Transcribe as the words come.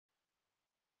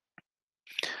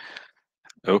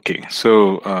Okay,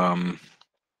 so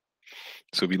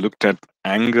we looked at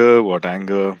anger, what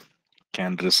anger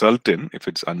can result in if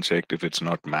it's unchecked, if it's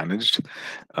not managed.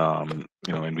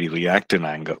 When we react in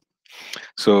anger.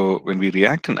 So when we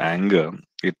react in anger,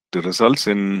 it results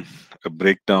in a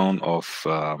breakdown of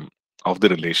the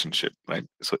relationship, right?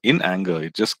 So in anger,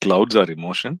 it just clouds our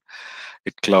emotion,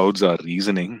 it clouds our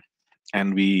reasoning,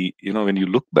 and when you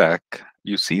look back,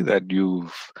 you see that you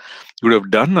would have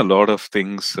done a lot of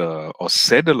things or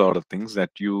said a lot of things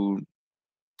that you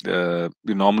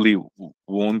normally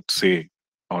won't say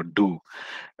or do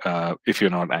if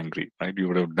you're not angry, right? You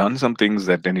would have done some things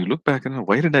that then you look back and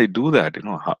why did I do that?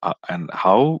 And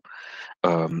how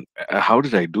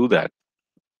did I do that?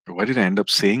 Why did I end up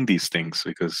saying these things?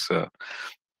 Because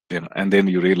and then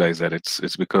you realize that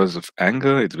it's because of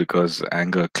anger. It's because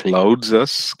anger clouds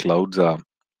us, clouds um,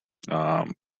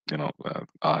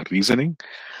 our reasoning,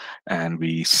 and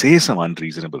we say some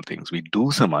unreasonable things. We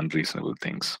do some unreasonable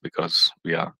things because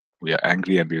we are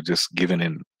angry and we've just given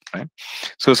in, right?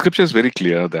 So Scripture is very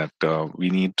clear that we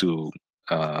need to,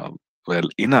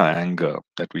 in our anger,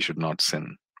 that we should not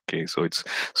sin. Okay, so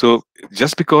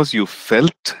just because you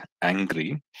felt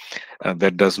angry,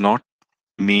 that does not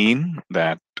mean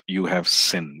that you have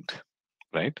sinned,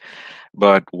 right?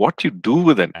 But what you do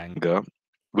with an anger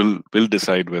will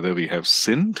decide whether we have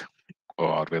sinned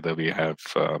or whether we have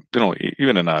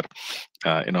even in our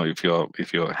if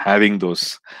you're having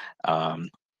those um,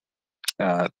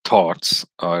 thoughts,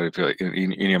 or if you're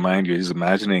in your mind you're just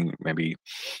imagining maybe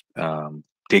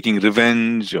taking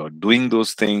revenge or doing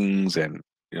those things, and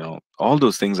all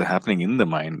those things are happening in the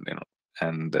mind,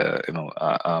 and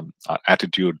our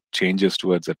attitude changes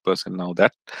towards that person. Now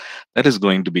that is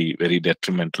going to be very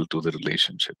detrimental to the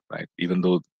relationship, right? Even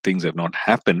though things have not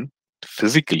happened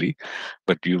physically,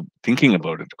 but you thinking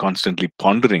about it, constantly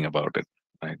pondering about it,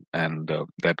 right? And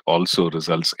that also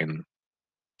results in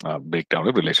breakdown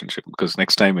of relationship, because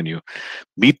next time when you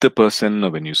meet the person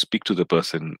or when you speak to the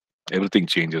person, everything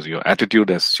changes. Your attitude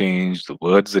has changed, the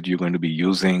words that you're going to be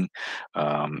using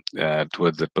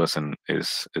towards that person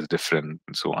is different,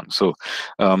 and so on. So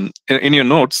in your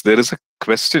notes there is a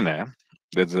questionnaire.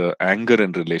 There's a anger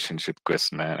and relationship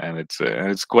questionnaire, and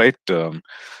it's quite a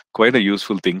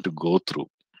useful thing to go through.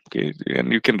 Okay,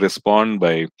 and you can respond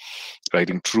by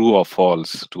writing true or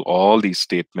false to all these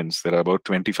statements. There are about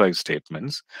 25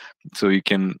 statements, so you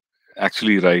can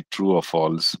actually write true or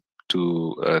false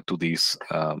to these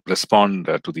respond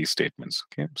to these statements.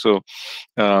 Okay, so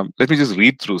let me just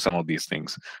read through some of these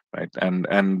things, right? And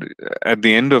at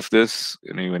the end of this,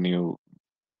 when you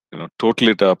total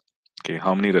it up, okay,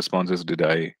 how many responses did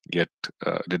I get?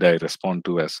 Did I respond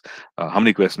to as how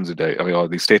many questions did or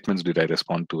these statements did I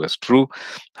respond to as true?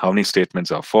 How many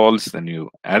statements are false? Then you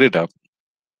add it up.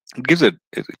 It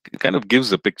kind of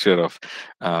gives a picture of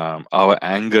our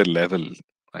anger level,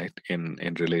 right, in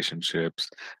relationships.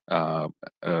 uh,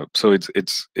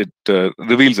 it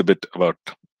reveals a bit about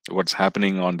what's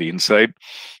happening on the inside,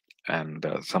 and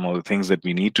some of the things that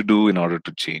we need to do in order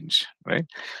to change, right?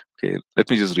 Okay, let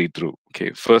me just read through.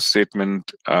 Okay, first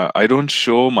statement: I don't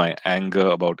show my anger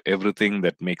about everything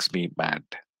that makes me mad,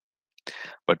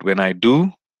 but when I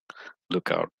do,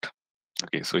 look out.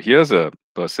 Okay, so here's a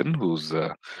person who's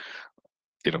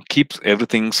keeps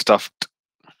everything stuffed,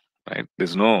 right?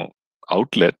 There's no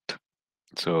outlet.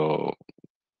 So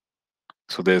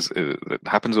there's it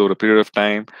happens over a period of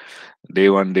time. Day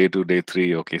one, day two, day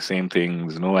three. Okay, same thing.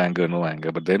 There's no anger, no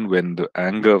anger. But then when the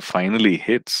anger finally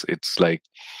hits, it's like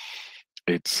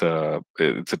it's a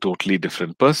totally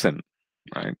different person,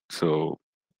 right? So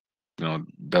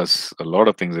does a lot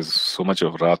of things. There's so much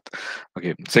of wrath.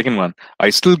 Okay, second one: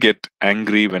 I still get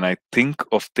angry when I think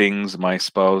of things my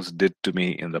spouse did to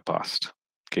me in the past.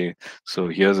 Okay, so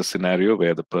here's a scenario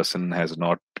where the person has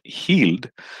not healed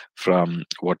from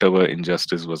whatever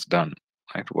injustice was done,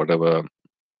 right? Whatever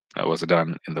was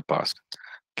done in the past.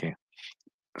 Okay,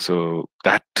 so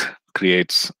that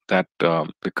creates that,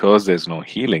 because there's no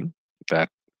healing, that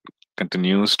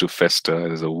continues to fester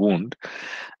as a wound,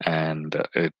 and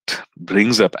it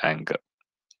brings up anger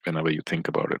whenever you think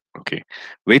about it. Okay,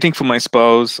 waiting for my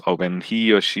spouse or when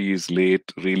he or she is late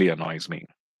really annoys me.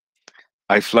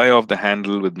 I fly off the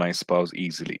handle with my spouse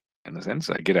easily. In a sense,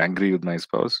 I get angry with my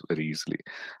spouse very easily.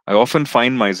 I often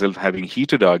find myself having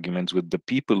heated arguments with the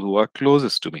people who are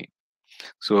closest to me.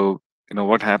 So,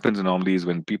 what happens normally is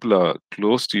when people are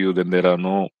close to you, then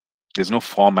there's no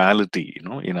formality,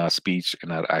 in our speech,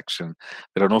 in our action.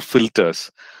 There are no filters,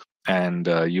 and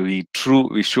we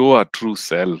show our true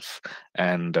self.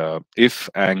 And if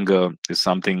anger is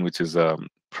something which is a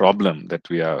problem that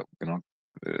we are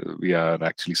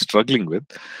actually struggling with,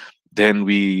 then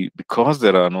because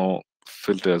there are no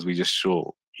filters, we just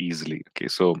show easily. Okay,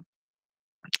 so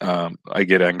I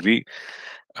get angry.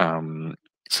 Um,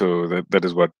 so that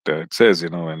is what it says,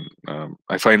 and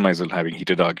I find myself having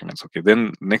heated arguments. Okay,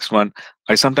 then next one,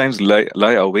 I sometimes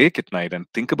lie awake at night and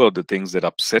think about the things that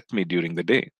upset me during the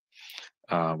day.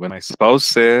 When my spouse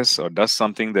says or does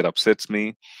something that upsets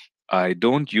me, I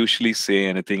don't usually say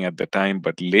anything at the time,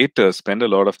 but later spend a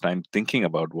lot of time thinking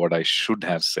about what I should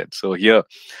have said. So here,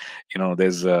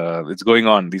 there's it's going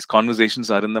on. These conversations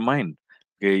are in the mind.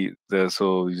 Okay,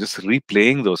 so you're just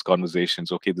replaying those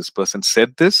conversations. Okay, this person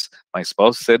said this. My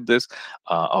spouse said this.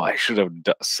 Oh, I should have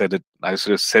said it. I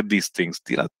should have said these things.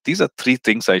 These are three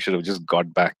things I should have just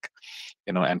got back,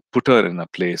 and put her in a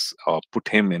place, or put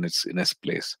him in his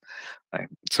place. Right.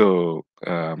 So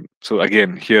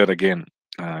again, here again,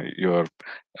 you're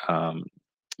um,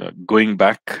 going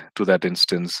back to that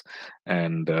instance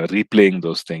and replaying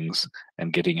those things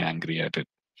and getting angry at it.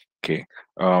 Okay.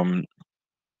 Um,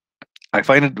 I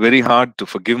find it very hard to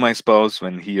forgive my spouse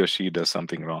when he or she does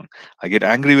something wrong. I get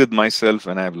angry with myself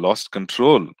when I've lost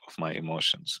control of my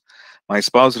emotions. My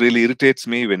spouse really irritates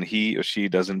me when he or she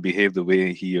doesn't behave the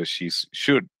way he or she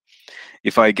should.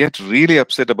 If I get really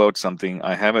upset about something,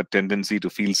 I have a tendency to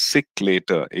feel sick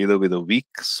later, either with a weak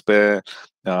spell,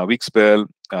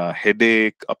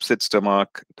 headache, upset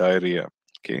stomach, diarrhea.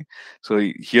 Okay, so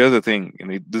here's the thing.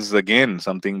 This is again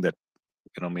something that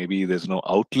maybe there's no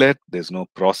outlet, there's no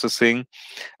processing.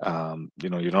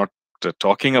 You're not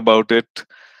talking about it,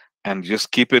 and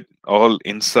just keep it all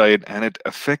inside, and it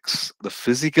affects the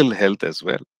physical health as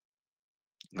well.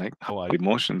 Like how our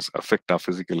emotions affect our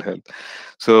physical health.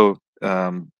 So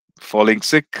falling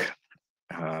sick,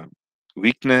 uh,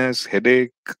 weakness,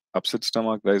 headache, upset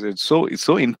stomach, guys. It's so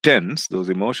intense. Those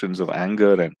emotions of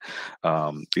anger and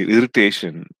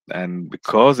irritation, and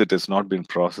because it has not been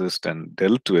processed and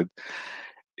dealt with,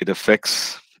 it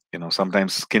affects.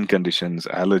 Sometimes skin conditions,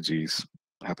 allergies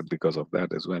happen because of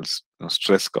that as well.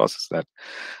 Stress causes that.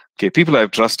 Okay, people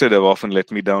I've trusted have often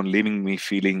let me down, leaving me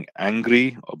feeling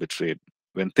angry or betrayed.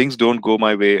 When things don't go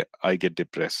my way, I get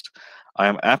depressed. I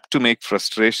am apt to make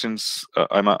frustrations.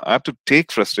 I'm apt to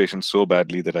take frustration so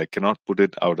badly that I cannot put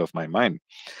it out of my mind.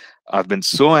 I've been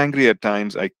so angry at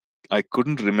times I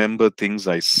couldn't remember things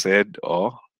I said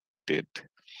or did.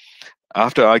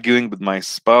 After arguing with my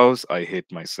spouse, I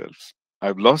hate myself.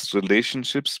 I've lost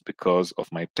relationships because of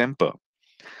my temper.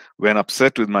 When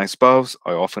upset with my spouse,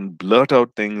 I often blurt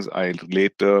out things I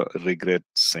later regret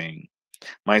saying.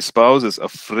 My spouse is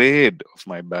afraid of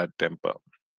my bad temper.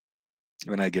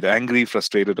 When I get angry,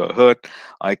 frustrated, or hurt,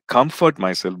 I comfort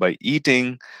myself by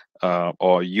eating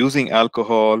or using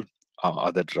alcohol or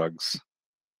other drugs.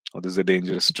 Oh, this is a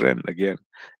dangerous trend again.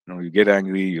 You get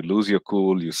angry, you lose your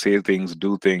cool, you say things,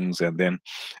 do things, and then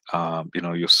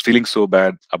you're feeling so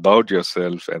bad about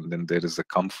yourself, and then there is a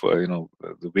comfort.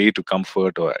 The way to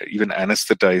comfort or even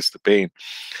anesthetize the pain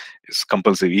is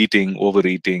compulsive eating,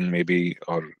 overeating, maybe,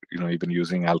 or even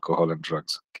using alcohol and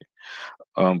drugs. Okay.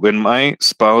 When my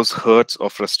spouse hurts or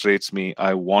frustrates me,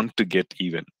 I want to get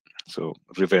even. So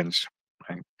revenge.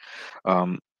 Right?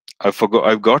 Um,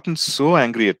 I've gotten so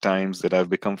angry at times that I've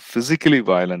become physically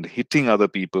violent, hitting other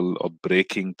people or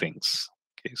breaking things.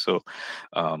 Okay, so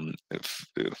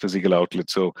physical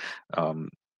outlet. So um,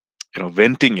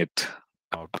 venting it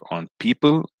out on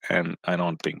people and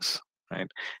on things.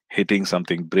 Right, hitting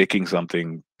something, breaking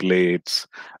something, plates,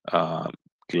 uh,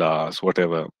 glass,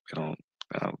 whatever.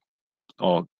 Uh,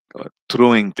 or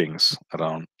throwing things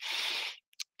around.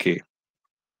 Okay.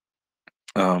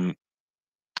 Um,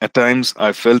 at times,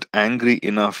 I felt angry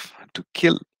enough to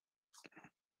kill.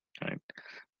 Right.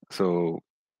 So,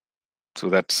 so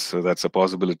that's a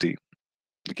possibility.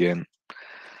 Again,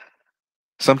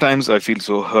 sometimes I feel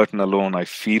so hurt and alone. I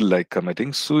feel like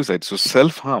committing suicide. So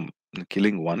self-harm,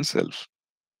 killing oneself.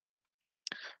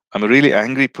 I'm a really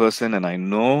angry person, and I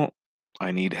know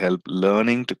I need help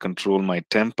learning to control my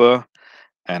temper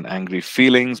and angry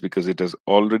feelings because it has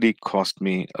already cost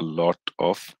me a lot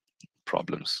of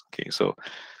problems. Okay, so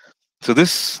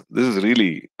this is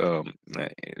really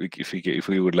if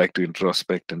we would like to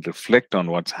introspect and reflect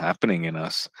on what's happening in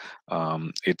us,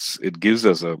 it gives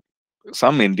us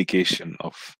some indication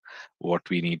of what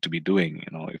we need to be doing.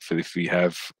 If we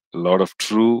have a lot of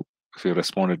true, if we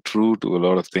responded true to a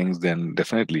lot of things, then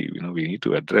definitely we need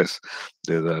to address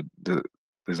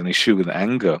there's an issue with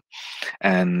anger.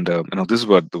 And this is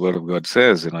what the Word of God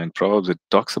says. In Proverbs, it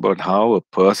talks about how a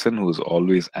person who's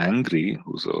always angry,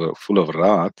 who's full of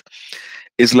wrath,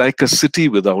 is like a city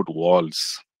without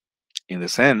walls. in the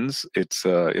sense, it's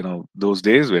those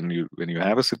days when you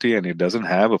have a city and it doesn't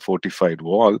have a fortified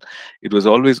wall, it was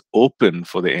always open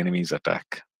for the enemy's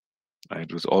attack. Right?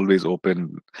 It was always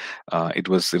open. It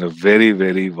was in a very,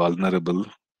 very vulnerable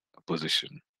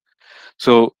position.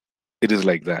 So it is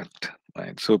like that,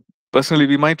 right? So personally,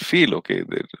 we might feel, okay,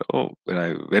 that, oh, when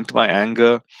I vent my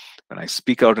anger, when I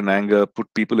speak out in anger,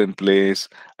 put people in place,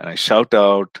 and I shout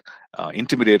out,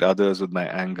 intimidate others with my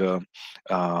anger.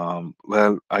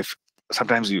 Well,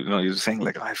 sometimes you're saying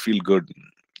like, I feel good.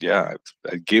 Yeah,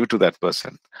 I gave it to that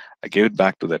person. I gave it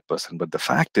back to that person. But the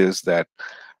fact is that,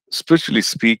 spiritually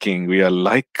speaking, we are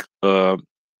like a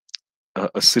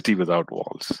city without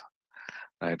walls,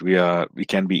 right? We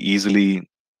can be easily,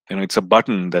 it's a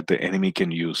button that the enemy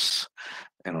can use.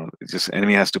 It's just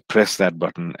enemy has to press that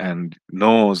button and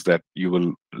knows that you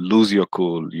will lose your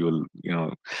cool, you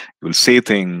will say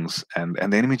things, and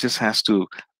the enemy just has to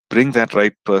bring that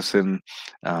right person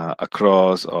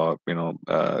across, or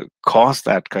cause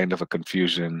that kind of a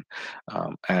confusion,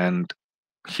 and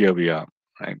here we are,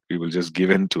 right? We will just give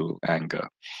in to anger.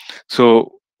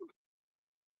 So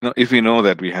if we know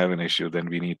that we have an issue, then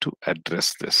we need to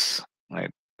address this,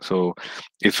 right? So,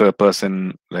 if a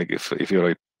person, like if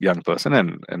you're a young person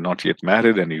and not yet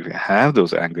married, and you have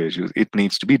those anger issues, it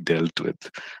needs to be dealt with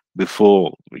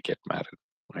before we get married,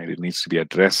 right? It needs to be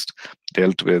addressed,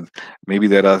 dealt with. Maybe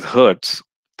there are hurts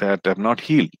that have not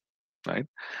healed, right?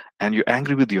 And you're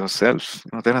angry with yourself.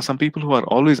 There are some people who are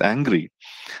always angry.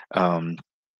 Um,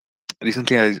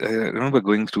 Recently, I remember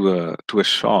going to a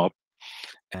shop,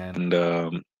 and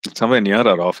somewhere near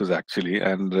our office actually,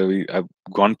 and I've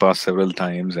gone past several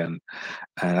times, and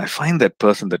I find that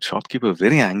person, that shopkeeper,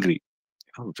 very angry,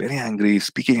 very angry,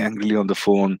 speaking angrily on the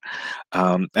phone,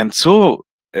 and so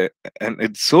uh, and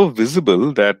it's so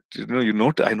visible that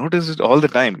I notice it all the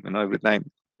time, every time.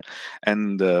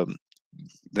 And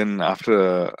then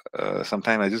after some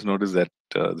time, I just noticed that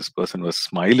this person was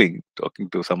smiling, talking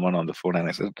to someone on the phone, and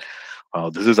I said, "Wow,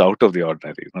 this is out of the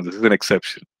ordinary. This is an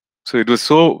exception." So it was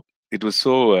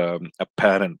so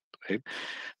apparent, right?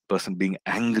 Person being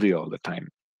angry all the time,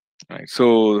 right?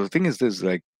 So the thing is this: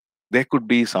 like, there could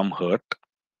be some hurt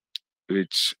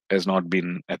which has not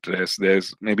been addressed.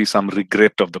 There's maybe some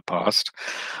regret of the past,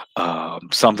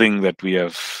 something that we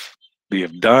have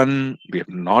done, we have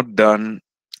not done,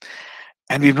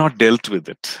 and we've not dealt with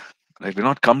it, right? We've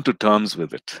not come to terms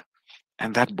with it,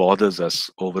 and that bothers us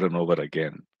over and over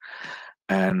again.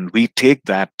 And we take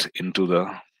that into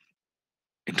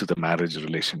the marriage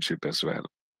relationship as well,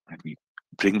 and we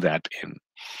bring that in,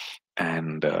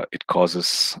 and it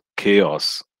causes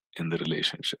chaos in the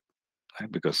relationship,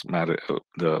 right? Because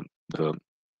the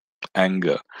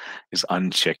anger is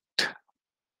unchecked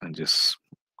and just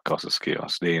causes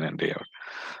chaos day in and day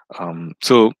out.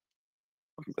 So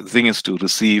the thing is to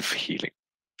receive healing.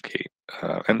 Okay,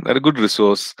 and a good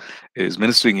resource is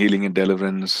Ministering Healing and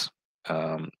Deliverance,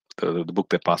 um, the book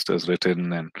that Pastor has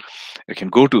written, and you can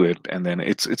go to it, and then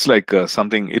it's like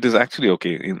something. It is actually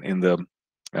okay in the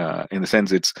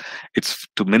sense, it's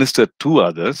to minister to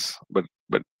others, but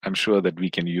I'm sure that we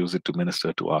can use it to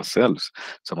minister to ourselves.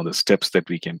 Some of the steps that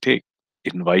we can take,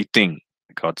 inviting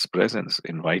God's presence,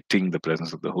 inviting the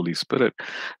presence of the Holy Spirit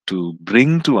to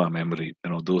bring to our memory,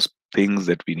 those things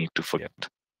that we need to forget,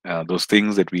 those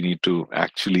things that we need to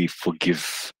actually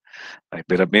forgive.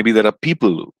 Right? Maybe there are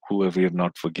people who we have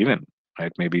not forgiven.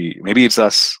 Right? Maybe it's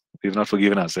us. We've not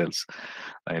forgiven ourselves,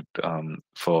 right?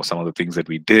 For some of the things that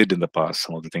we did in the past,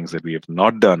 some of the things that we have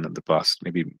not done in the past.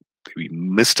 Maybe we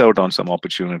missed out on some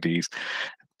opportunities,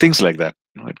 things like that.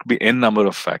 It could be n number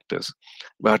of factors,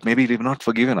 but maybe we've not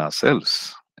forgiven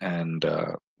ourselves. And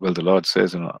well, the Lord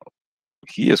says,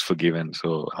 He is forgiven.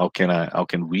 So how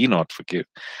can we not forgive?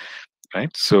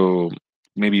 Right? So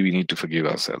maybe we need to forgive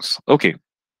ourselves. Okay.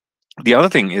 The other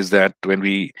thing is that when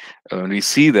we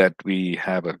see that we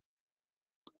have a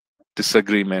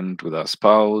disagreement with our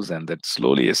spouse, and that's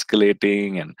slowly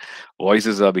escalating, and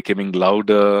voices are becoming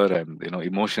louder, and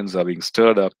emotions are being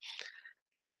stirred up,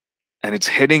 and it's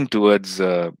heading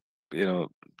you know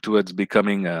towards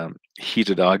becoming a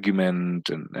heated argument,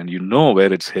 and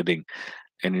where it's heading,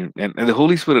 and the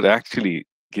Holy Spirit actually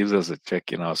gives us a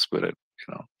check in our spirit.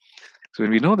 So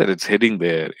when we know that it's heading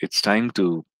there, it's time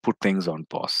to put things on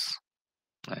pause,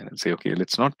 right? And say, okay,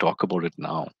 let's not talk about it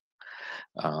now.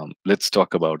 Let's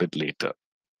talk about it later.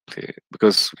 Okay?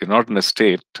 Because we're not in a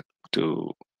state to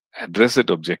address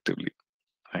it objectively,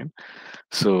 right?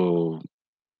 So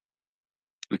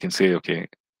we can say, okay,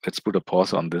 let's put a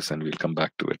pause on this, and we'll come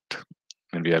back to it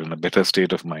when we are in a better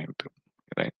state of mind,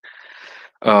 right?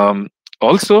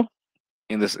 Also,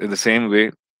 in the same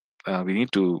way, we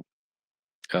need to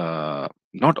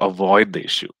not avoid the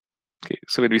issue. Okay,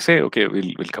 so when we say, okay,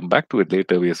 we'll come back to it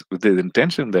later, with the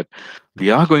intention that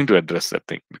we are going to address that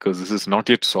thing, because this is not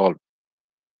yet solved.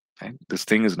 Right? This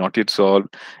thing is not yet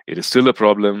solved. It is still a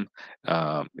problem.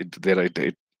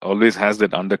 It always has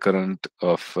that undercurrent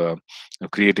of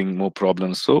creating more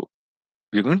problems. So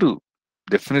we're going to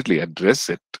definitely address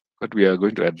it, but we are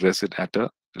going to address it at a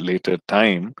later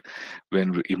time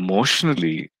when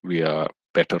emotionally we are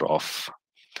better off.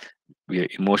 We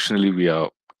are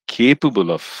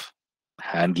capable of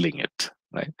handling it,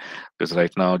 right? Because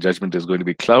right now judgment is going to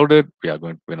be clouded.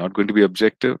 We're not going to be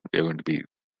objective. We're going to be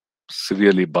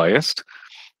severely biased,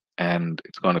 and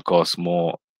it's going to cause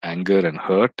more anger and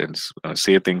hurt and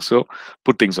say things, so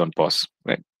put things on pause,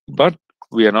 right? But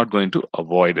we are not going to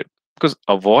avoid it, because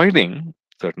avoiding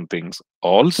certain things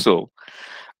also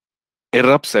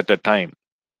erupts at a time,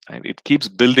 and it keeps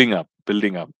building up.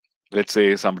 Let's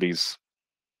say somebody's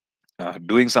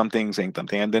doing something, saying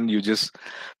something, and then you just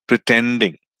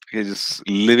pretending, you're just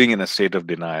living in a state of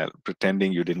denial,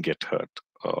 pretending you didn't get hurt,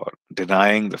 or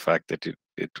denying the fact that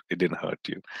it didn't hurt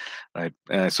you, right?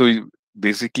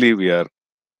 Basically we are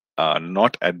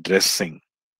not addressing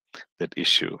that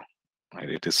issue, right?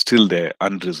 It is still there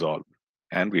unresolved,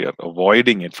 and we are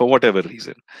avoiding it for whatever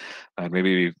reason. And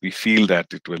maybe we feel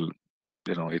that it'll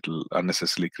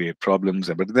unnecessarily create problems,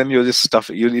 but then you're just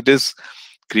it is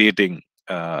creating,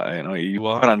 you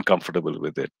are uncomfortable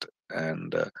with it,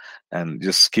 and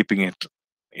just keeping it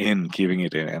in,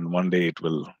 and one day it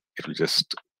will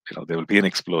just, there will be an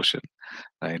explosion,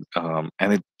 right?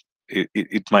 And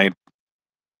it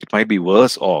might be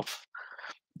worse off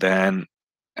than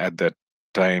at that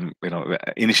time,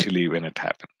 initially when it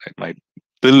happened. It might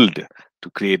build to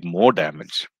create more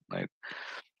damage, right?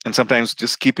 And sometimes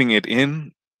just keeping it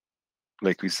in,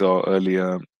 like we saw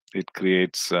earlier, it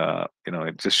creates,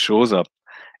 it just shows up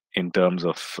in terms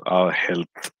of our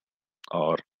health,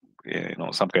 or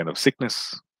some kind of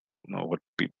sickness,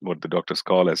 what the doctors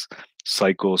call as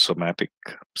psychosomatic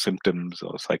symptoms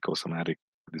or psychosomatic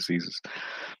diseases.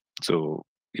 So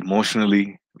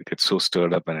emotionally we get so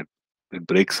stirred up, and it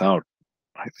breaks out,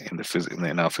 right,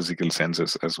 in our physical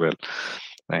senses as well,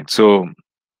 right? So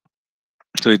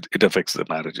it affects the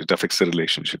marriage, it affects the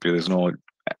relationship. There's no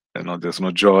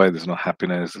joy, there's no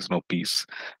happiness, there's no peace,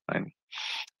 right?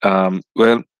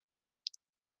 Well,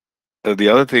 the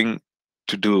other thing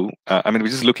to do, we're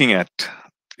just looking at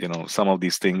some of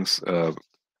these things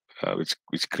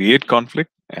which create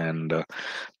conflict, and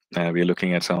we're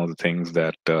looking at some of the things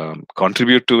that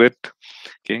contribute to it.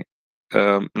 Okay,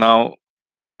 now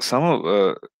some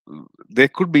of there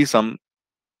could be some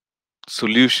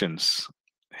solutions,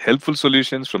 helpful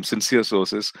solutions from sincere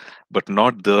sources, but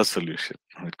not the solution.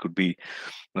 It could be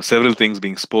several things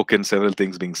being spoken, several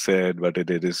things being said, but it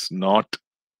is not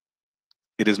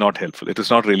helpful. It is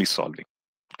not really solving.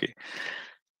 Okay,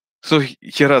 so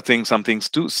here are some things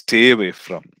to stay away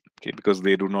from. Okay, because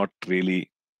they do not really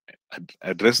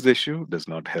address the issue, does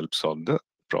not help solve the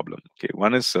problem. Okay,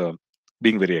 one is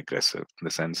being very aggressive, in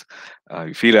the sense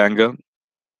you feel anger,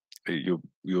 you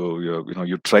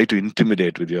try to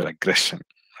intimidate with your aggression.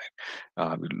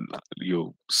 uh,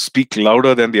 you speak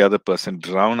louder than the other person,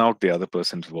 drown out the other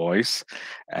person's voice,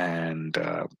 and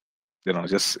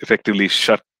just effectively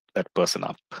shut that person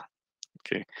up.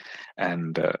 Okay,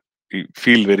 and you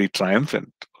feel very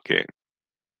triumphant. Okay,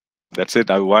 that's it,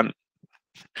 I won.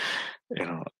 you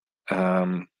know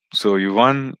so you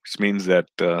won, which means that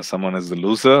someone is the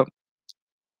loser,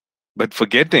 but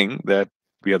forgetting that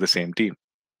we are the same team,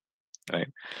 right?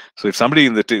 So if somebody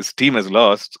in the team has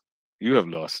lost, you have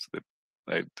lost,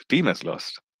 right? The team has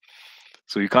lost.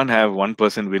 So you can't have one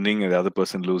person winning and the other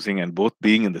person losing and both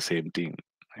being in the same team,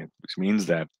 right? Which means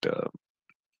that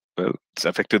it's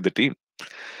affected the team.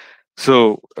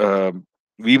 So it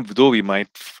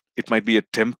might be a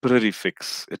temporary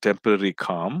fix, a temporary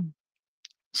calm,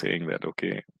 saying that,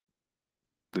 okay,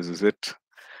 this is it,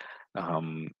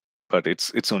 but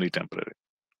it's only temporary.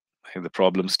 The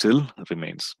problem still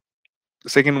remains. The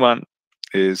second one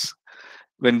is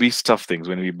when we stuff things,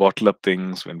 when we bottle up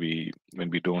things, when we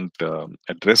don't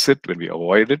address it, when we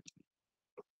avoid it,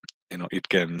 it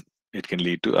can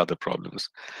lead to other problems.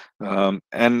 And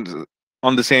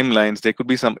on the same lines, there could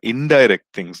be some indirect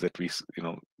things that we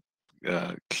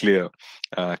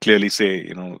clearly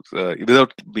say,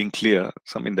 without being clear,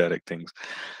 some indirect things.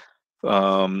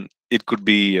 It could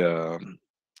be uh,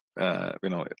 you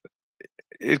know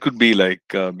it could be like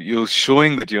you're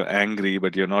showing that you're angry,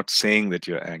 but you're not saying that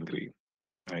you're angry,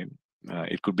 right?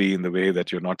 It could be in the way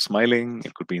that you're not smiling.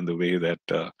 It could be in the way that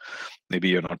maybe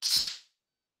you're not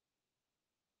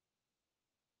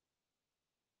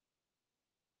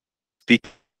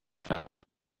speaking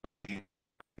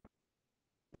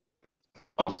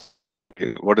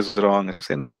okay, what is wrong? I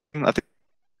say nothing,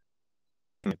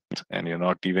 and you're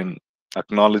not even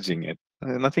acknowledging it.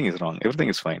 Nothing is wrong. Everything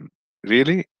is fine.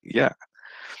 Really? Yeah.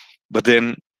 But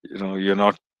then, you're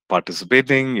not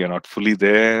participating. You're not fully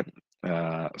there.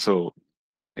 So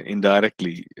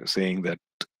indirectly, you're saying that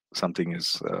something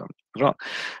is wrong.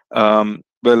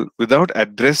 Well, without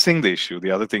addressing the issue,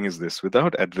 the other thing is this: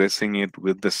 without addressing it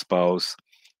with the spouse,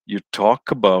 you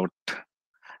talk about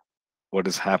what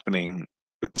is happening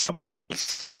with someone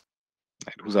else,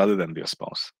 right, who's other than your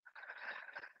spouse,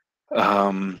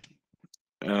 um,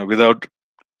 without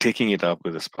taking it up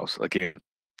with the spouse. Again,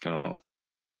 you know,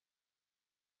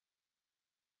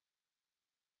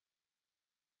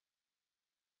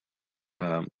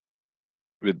 um,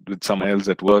 with someone else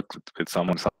at work, with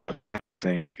someone something,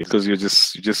 because you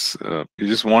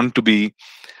just want to be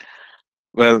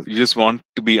well, you just want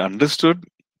to be understood.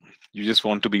 You just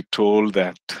want to be told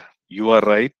that you are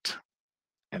right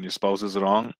and your spouse is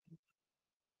wrong.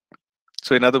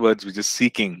 So, in other words, we're just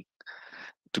seeking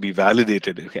to be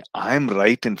validated. Okay, I'm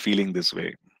right in feeling this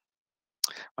way.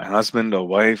 My husband or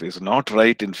wife is not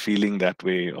right in feeling that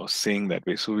way or saying that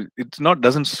way. So it's not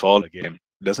doesn't solve again,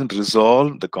 doesn't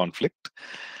resolve the conflict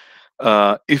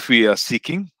if we are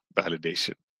seeking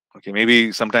validation. Okay,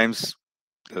 maybe sometimes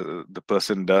the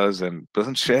person does, and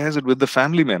person shares it with the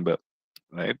family member,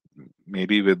 right?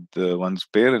 Maybe with one's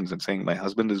parents, and saying, "My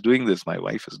husband is doing this, my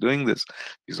wife is doing this.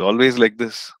 He's always like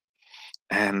this."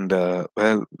 And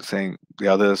well, saying the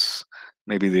others,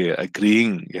 maybe they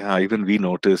agreeing, yeah, even we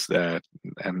notice that,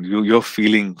 and you're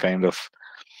feeling kind of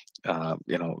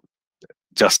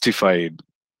justified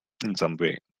in some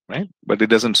way, right? But it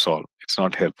doesn't solve, it's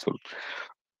not helpful.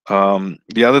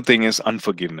 The other thing is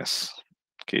unforgiveness.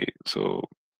 Okay, so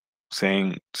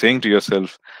saying to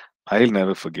yourself, I'll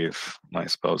never forgive my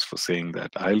spouse for saying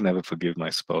that, I'll never forgive my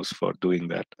spouse for doing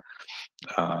that,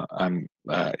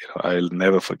 I'll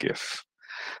never forgive.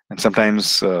 And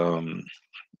sometimes we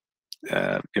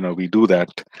do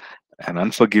that, and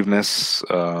unforgiveness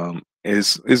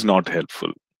is not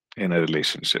helpful in a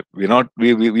relationship. We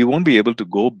won't be able to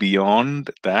go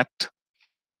beyond that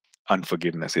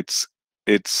unforgiveness. It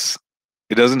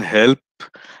doesn't help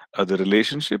the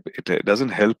relationship. It doesn't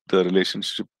help the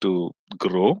relationship to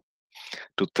grow,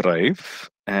 to thrive,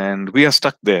 and we are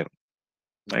stuck there,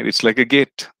 right? It's like a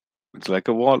gate, it's like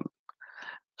a wall.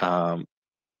 um,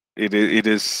 it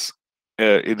is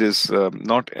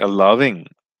not allowing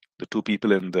the two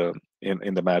people in the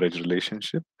marriage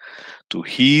relationship to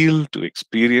heal, to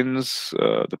experience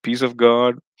the peace of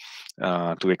God,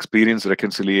 to experience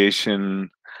reconciliation.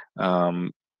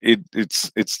 um,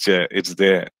 it's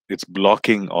there, it's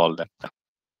blocking all that,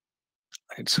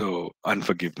 right? So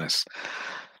unforgiveness.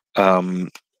 um,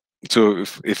 so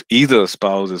if either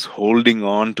spouse is holding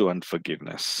on to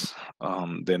unforgiveness,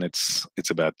 then it's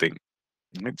a bad thing.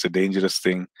 It's a dangerous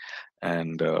thing,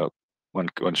 and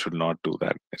one should not do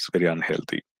that. It's very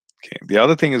unhealthy. Okay. The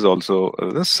other thing is also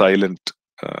the silent,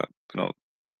 uh, you know,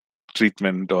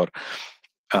 treatment,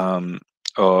 um,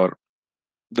 or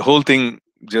the whole thing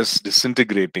just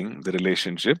disintegrating the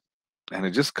relationship, and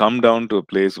it just come down to a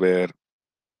place where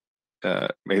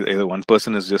either one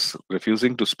person is just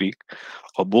refusing to speak,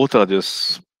 or both are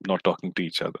just not talking to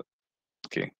each other.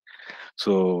 Okay.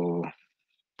 So,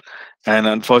 and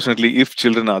unfortunately, if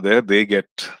children are there, they get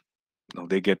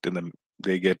they get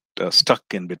stuck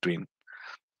in between,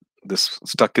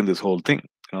 stuck in this whole thing.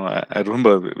 I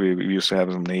remember we used to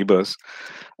have some neighbors.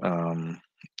 um,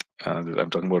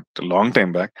 I'm talking about a long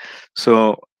time back.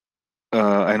 So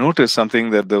I noticed something,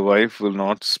 that the wife will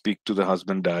not speak to the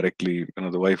husband directly.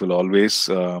 The wife will always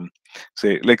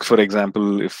say, like, for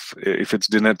example, if it's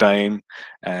dinner time,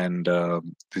 and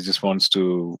he just wants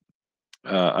to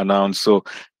announce, so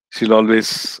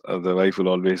the wife will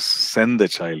always send the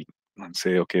child and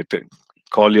say, okay,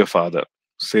 call your father,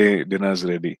 say dinner's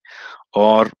ready,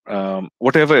 or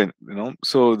whatever.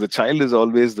 So the child is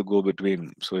always the go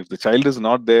between. So if the child is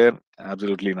not there,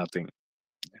 absolutely nothing.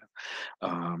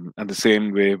 And the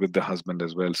same way with the husband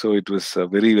as well. So it was a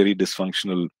very, very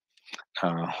dysfunctional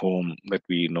home that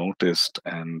we noticed,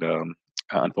 and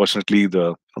unfortunately,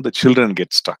 the children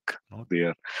get stuck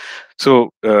there.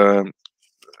 So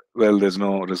well, there's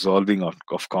no resolving of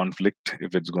conflict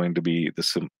if it's going to be the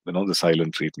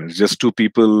silent treatment. It's just two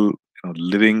people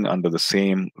living under the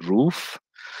same roof.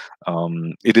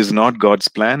 It is not God's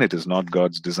plan. It is not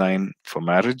God's design for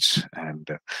marriage, and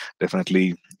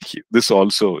definitely this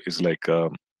also is like a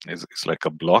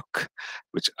block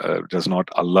which does not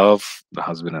allow the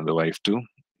husband and the wife to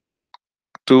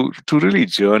really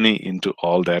journey into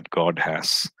all that God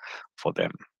has for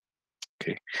them.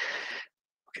 Okay.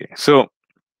 Okay. So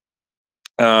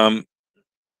Um,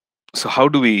 so how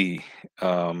do we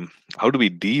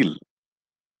deal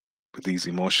with these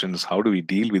emotions? How do we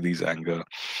deal with these anger?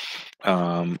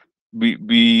 Um, we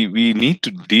need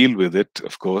to deal with it,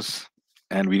 of course,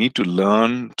 and we need to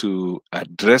learn to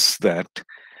address that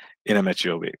in a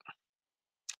mature way.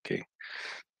 Okay,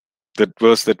 that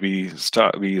verse that we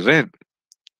read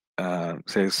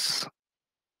says,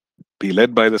 "Be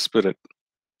led by the Spirit,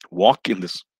 walk in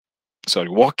this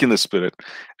walk in the Spirit,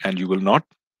 and you will not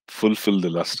fulfill the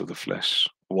lust of the flesh."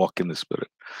 Walk in the Spirit.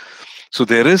 So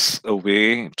there is a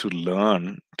way to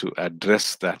learn to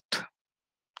address that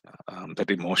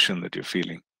emotion that you're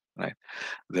feeling, right?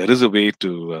 There is a way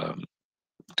to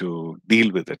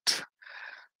deal with it.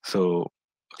 So,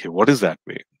 okay, what is that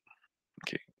way?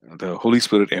 Okay, the Holy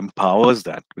Spirit empowers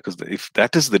that, because if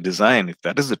that is the design, if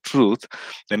that is the truth,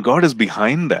 then God is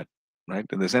behind that, right?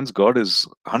 In the sense, God is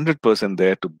 100%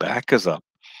 there to back us up.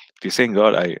 If you're saying,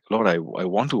 God, Lord, I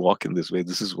want to walk in this way.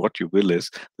 This is what your will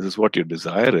is. This is what your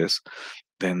desire is.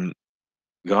 Then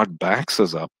God backs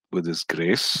us up with His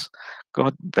grace.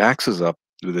 God backs us up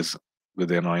with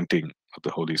the anointing of the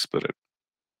Holy Spirit.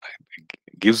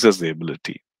 It gives us the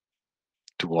ability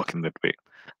to walk in that way.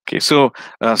 Okay, so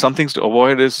some things to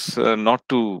avoid is not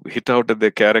to hit out at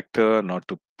their character, not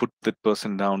to put that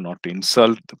person down, not to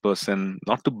insult the person,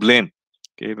 not to blame.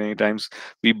 Okay, many times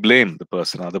we blame the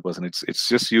person, other person. It's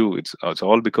just you. It's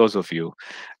all because of you,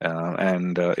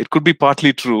 and it could be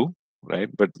partly true, right?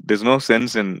 But there's no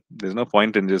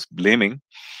point in just blaming.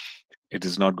 It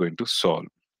is not going to solve.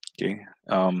 Okay.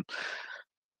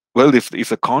 Well, if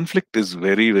the conflict is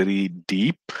very, very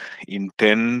deep,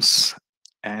 intense,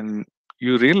 and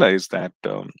you realize that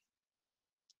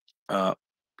uh,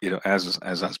 as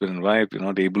husband and wife, you're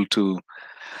not able to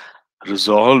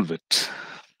resolve it,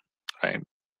 right?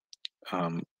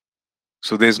 Um,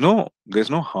 so there's no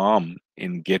harm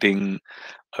in getting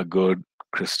a good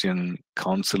Christian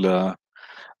counselor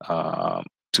uh,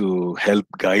 to help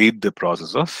guide the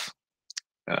process of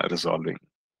resolving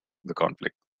the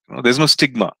conflict. There's no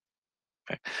stigma.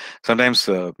 Right? Sometimes,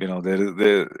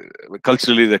 there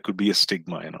culturally there could be a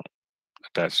stigma,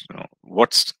 attached.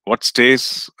 What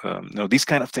stays. These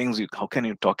kind of things. How can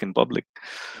you talk in public?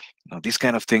 These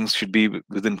kind of things should be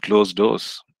within closed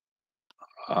doors.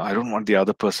 I don't want the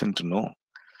other person to know.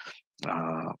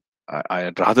 Uh,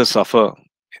 I'd rather suffer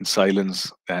in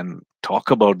silence than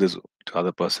talk about this to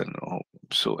other person. Oh,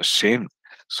 I'm so ashamed,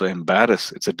 so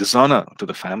embarrassed. It's a dishonor to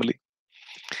the family.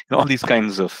 All these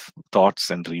kinds of thoughts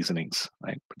and reasonings,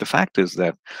 right? But the fact is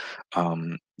that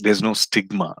there's no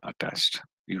stigma attached.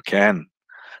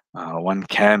 One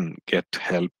can get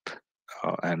help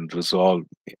and resolve.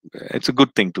 It's a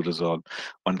good thing to resolve.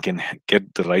 One can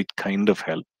get the right kind of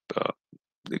help.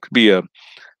 It could be a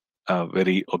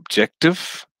very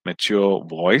objective, mature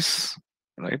voice,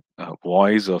 right? A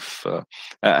voice of,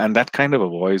 and that kind of a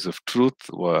voice of truth,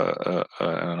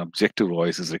 an objective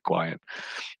voice is required.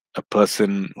 A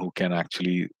person who can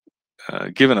actually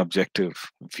give an objective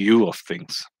view of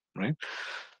things, right?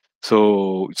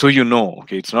 So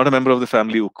okay, it's not a member of the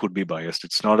family who could be biased.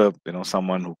 It's not a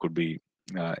someone who could be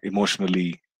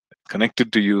emotionally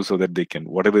connected to you, so that they can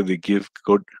whatever they give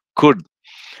could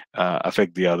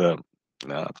affect the other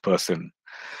person.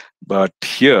 But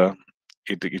here,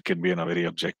 it can be in a very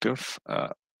objective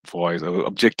voice,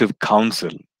 objective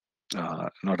counsel,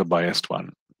 not a biased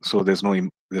one. So there's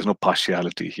no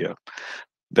partiality here.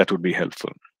 That would be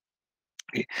helpful.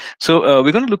 Okay. So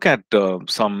we're going to look at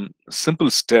some simple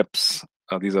steps.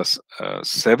 These are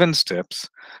 7 steps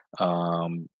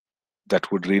um,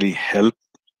 that would really help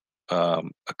a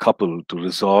couple to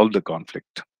resolve the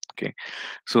conflict. Okay.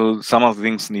 So some of the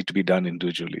things need to be done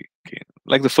individually. Okay.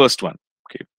 Like the first one.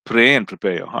 Okay. Pray and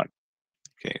prepare your heart.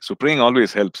 Okay. So praying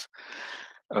always helps.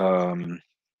 Um,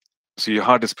 so your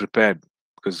heart is prepared,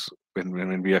 because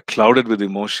when we are clouded with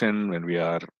emotion, when we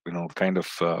are kind of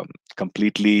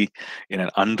completely in an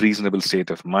unreasonable state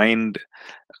of mind,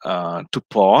 to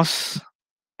pause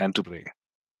and to pray,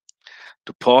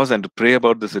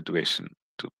 about the situation,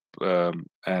 to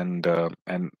and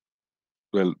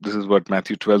well, this is what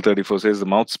Matthew 12:34 says: the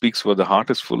mouth speaks what the heart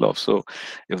is full of. So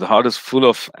if the heart is full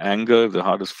of anger, if the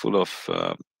heart is full of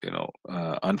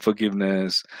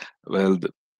unforgiveness, well,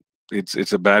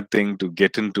 it's a bad thing to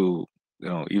get into,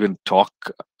 even talk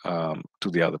to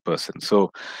the other person.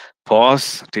 So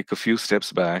pause, take a few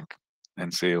steps back,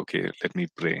 and say, okay, let me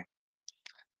pray,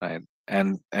 right?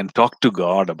 And talk to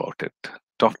God about it.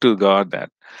 Talk to God that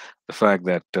the fact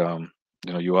that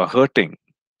you are hurting.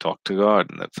 Talk to God,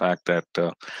 and the fact that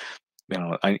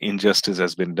injustice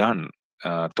has been done.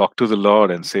 Talk to the Lord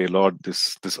and say, Lord,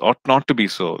 this ought not to be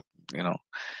so. you know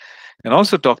And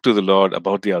also talk to the Lord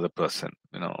about the other person.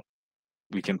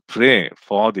 We can pray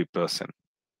for the person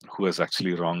who has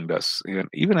actually wronged us.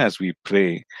 Even as we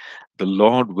pray, the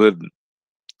Lord will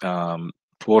um,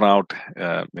 pour out,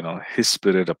 His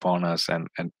Spirit upon us,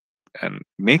 and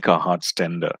make our hearts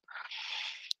tender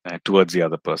towards the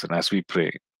other person as we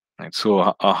pray. Right?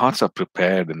 So our hearts are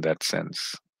prepared in that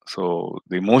sense. So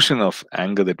the emotion of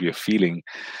anger that we are feeling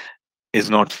is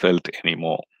not felt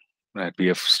anymore. Right? We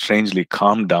have strangely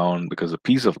calmed down because the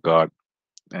peace of God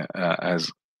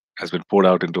has been poured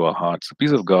out into our hearts. The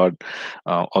peace of God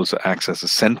also acts as a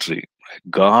sentry,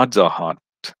 right? Guards our heart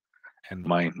and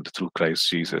mind through Christ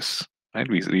Jesus. Right?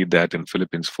 We read that in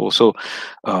Philippians 4. So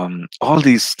all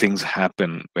these things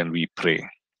happen when we pray.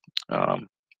 Um,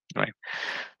 right.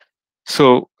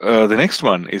 So the next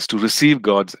one is to receive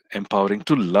God's empowering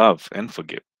to love and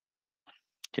forgive.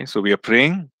 Okay, so we are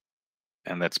praying,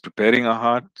 and that's preparing our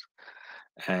heart,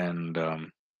 and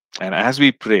um, and as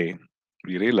we pray,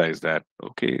 we realize that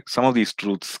okay, some of these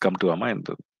truths come to our mind.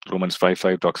 Romans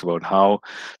 5:5 talks about how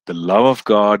the love of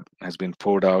God has been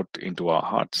poured out into our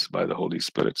hearts by the Holy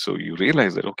Spirit. So you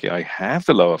realize that okay, I have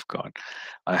the love of God,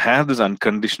 I have this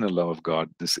unconditional love of God,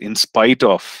 this in spite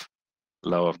of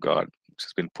love of God, which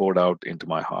has been poured out into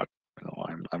my heart.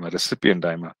 I'm a recipient.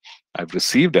 I've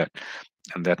received that,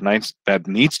 and that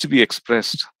needs to be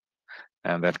expressed,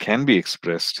 and that can be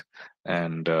expressed,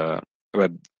 and I've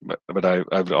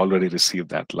already received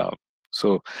that love.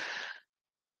 So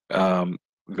um,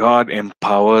 God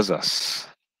empowers us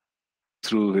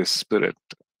through His Spirit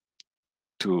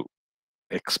to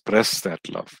express that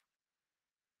love.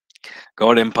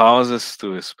 God empowers us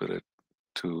through His Spirit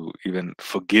to even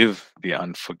forgive the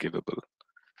unforgivable,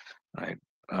 right?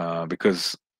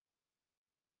 Because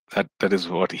that is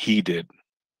what He did.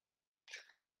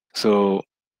 So,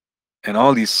 and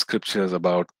all these scriptures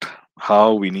about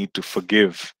how we need to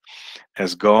forgive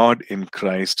as God in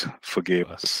Christ forgave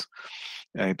us.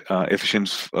 Right?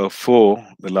 Ephesians 4,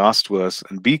 the last verse,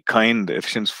 and be kind,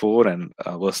 Ephesians 4 and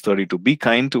verse 32, be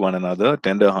kind to one another,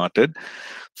 tender hearted,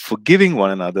 forgiving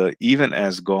one another, even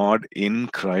as God in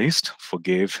Christ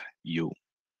forgave you.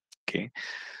 Okay,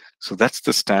 so that's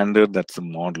the standard, that's the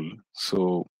model.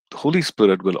 So the Holy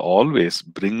Spirit will always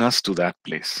bring us to that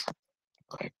place.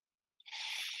 Right?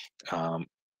 Um,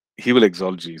 he will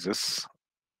exalt Jesus.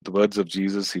 The words of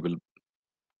Jesus, He will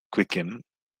quicken,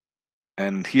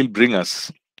 and He'll bring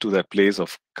us to that place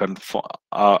of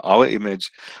our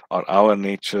image or our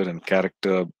nature and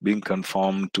character being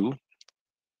conformed to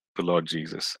the Lord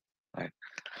Jesus. Right?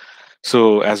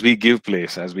 So as we give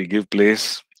place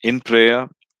in prayer,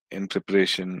 in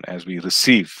preparation, as we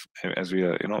receive, as we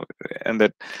are, and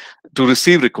that to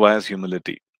receive requires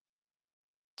humility.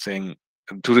 Saying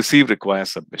to receive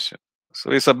requires submission. So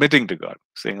we're submitting to God,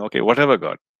 saying, okay, whatever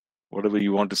God, whatever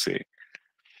you want to say,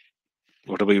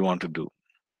 whatever you want to do.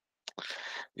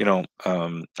 I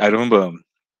remember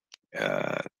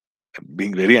uh,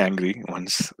 being very angry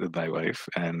once with my wife,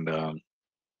 and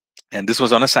this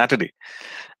was on a Saturday,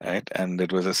 right? And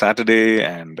it was a Saturday,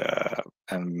 and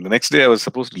the next day I was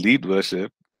supposed to lead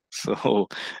worship. So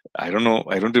I don't know,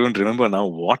 I don't even remember now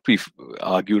what we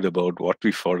argued about, what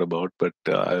we fought about, but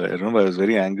I remember I was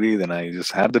very angry. Then I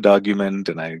just had that argument,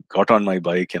 and I got on my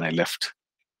bike and I left.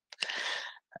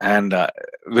 And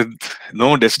with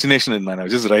no destination in mind, I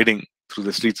was just riding through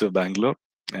the streets of Bangalore,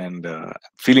 and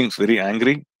feeling very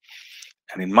angry.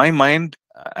 And in my mind,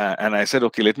 and I said,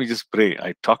 okay, let me just pray.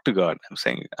 I talked to God.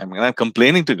 I'm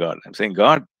complaining to God. I'm saying,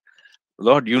 God,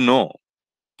 Lord, you know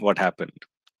what happened.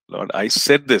 Lord, I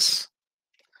said this,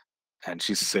 and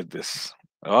she said this.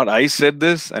 Lord, I said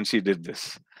this, and she did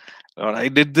this. Lord, I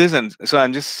did this, and so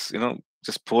I'm just,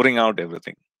 just pouring out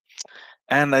everything.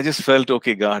 And I just felt,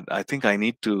 okay, God, I think I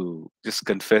need to just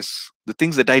confess the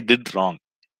things that I did wrong.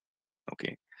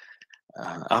 Okay.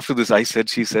 After this, I said,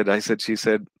 she said, I said, she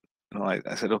said.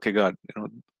 I said, okay, God,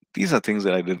 these are things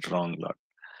that I did wrong, Lord.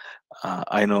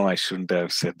 I know I shouldn't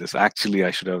have said this. Actually,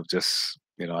 I should have just,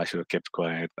 I should have kept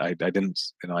quiet. I didn't,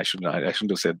 I shouldn't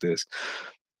have said this.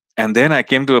 And then I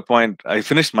came to a point. I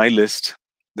finished my list.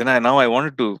 Then I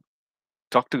wanted to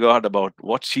talk to God about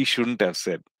what she shouldn't have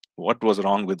said. What was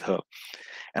wrong with her?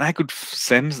 And I could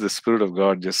sense the Spirit of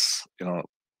God just,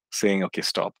 saying, "Okay,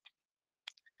 stop.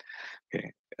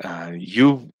 Okay,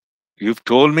 you've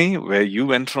told me where you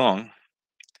went wrong.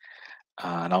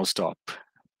 Now stop.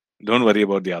 Don't worry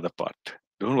about the other part.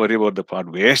 Don't worry about the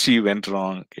part where she went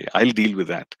wrong. Okay, I'll deal with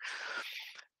that.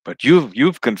 But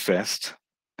you've confessed,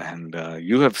 and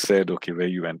you have said, okay, where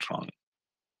you went wrong.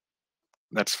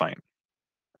 That's fine.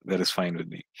 That is fine with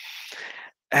me."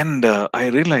 And I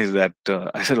realized that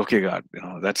I said, "Okay, God,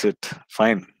 that's it.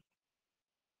 Fine.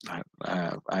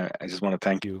 I just want to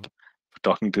thank you for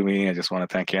talking to me. I just want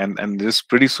to thank you. And just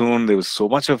pretty soon there was so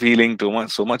much of healing,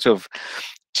 so much of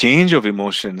change of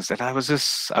emotions that I was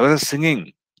just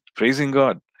singing, praising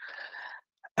God.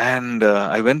 And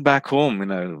I went back home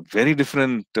in a very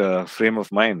different frame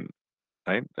of mind,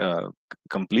 right?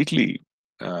 Completely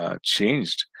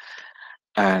changed.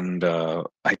 And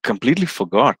I completely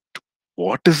forgot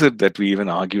what is it that we even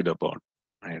argued about.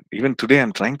 Right? Even today,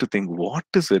 I'm trying to think, what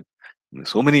is it?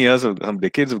 So many years of some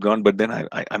decades have gone, but then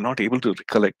I'm not able to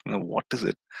recollect. What is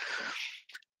it?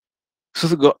 So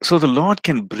the Lord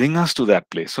can bring us to that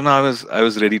place. So now I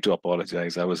was ready to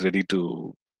apologize. I was ready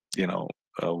to, you know,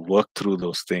 work through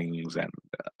those things, and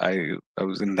I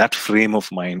was in that frame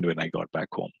of mind when I got back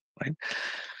home. Right.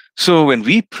 So when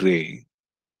we pray,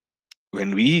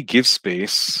 when we give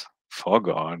space for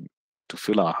God to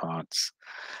fill our hearts,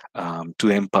 to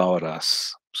empower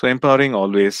us. So empowering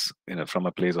always, from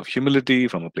a place of humility,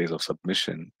 from a place of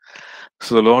submission.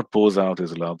 So the Lord pours out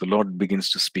His love. The Lord begins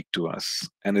to speak to us,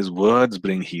 and His words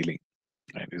bring healing.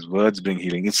 Right? His words bring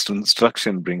healing. His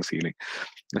instruction brings healing.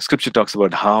 The Scripture talks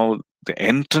about how the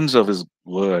entrance of His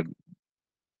word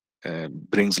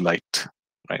brings light.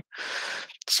 Right.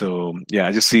 So yeah,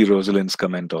 I just see Rosalind's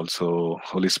comment also.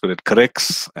 Holy Spirit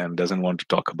corrects and doesn't want to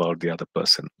talk about the other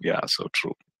person. Yeah, so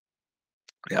true.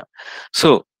 Yeah.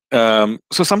 So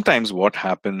so sometimes what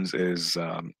happens is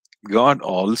God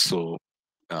also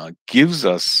gives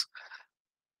us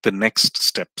the next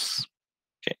steps.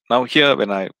 Okay. Now here,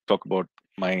 when I talk about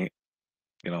my,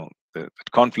 the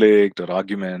conflict or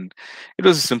argument, it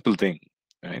was a simple thing,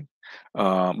 right?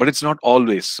 But it's not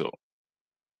always so.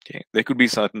 Okay. There could be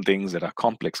certain things that are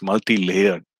complex,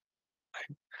 multi-layered.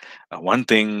 One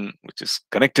thing which is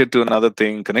connected to another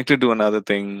thing, connected to another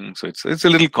thing. So it's a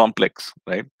little complex,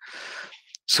 right?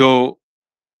 So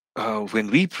when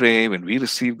we pray, when we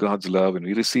receive God's love, when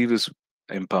we receive His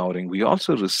empowering, we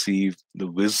also receive the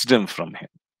wisdom from Him.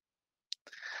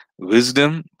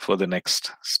 Wisdom for the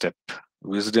next step,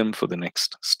 wisdom for the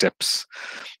next steps,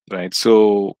 right?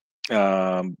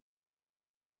 Um,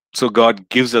 so God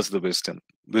gives us the wisdom.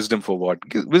 Wisdom for what?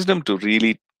 Wisdom to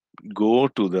really go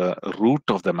to the root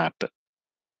of the matter.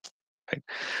 Right?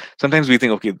 Sometimes we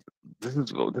think, okay, this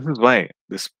is why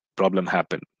this problem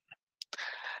happened.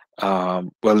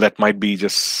 Well, that might be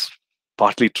just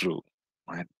partly true.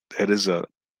 Right? There is a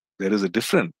there is a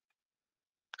different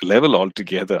level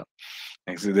altogether.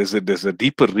 Actually, there's a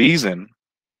deeper reason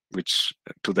which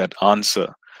to that answer,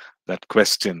 that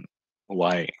question,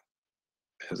 why.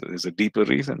 There's a deeper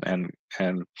reason, and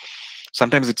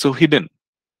sometimes it's so hidden,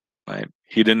 right?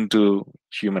 Hidden to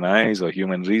human eyes or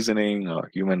human reasoning or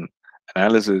human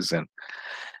analysis, and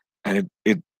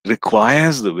it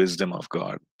requires the wisdom of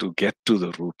God to get to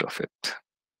the root of it,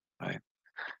 right?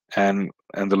 And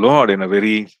the Lord, in a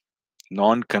very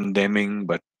non-condemning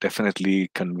but definitely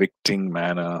convicting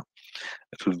manner,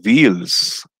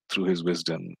 reveals through His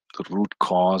wisdom the root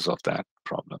cause of that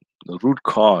problem, the root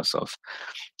cause of,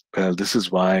 well, this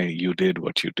is why you did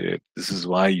what you did, this is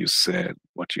why you said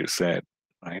what you said.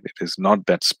 Right? It is not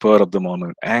that spur of the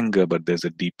moment anger, but there's a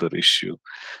deeper issue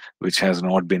which has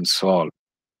not been solved.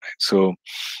 Right? So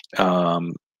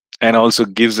um, and also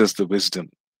gives us the wisdom,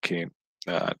 okay,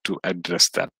 to address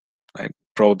that. Right?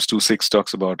 Proverbs 2:6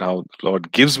 talks about how the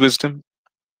Lord gives wisdom,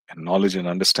 and knowledge and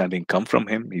understanding come from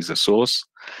Him. He's a source.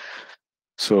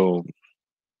 So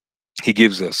He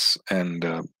gives us. And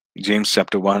James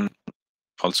chapter 1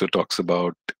 also talks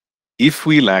about, if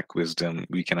we lack wisdom,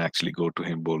 we can actually go to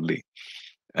Him boldly,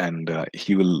 and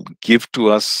He will give to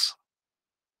us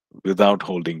without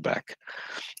holding back,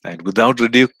 and without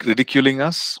ridiculing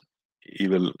us. He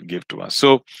will give to us.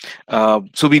 So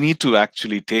we need to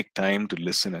actually take time to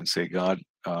listen and say, God,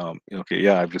 okay,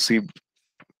 yeah, I've received,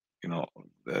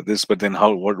 this, but then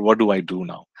what do I do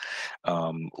now?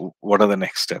 What are the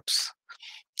next steps?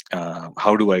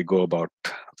 How do I go about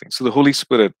things? So the Holy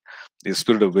Spirit, the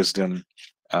Spirit of wisdom,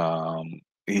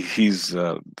 He's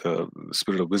the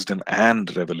Spirit of wisdom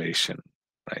and revelation,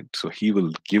 right? So He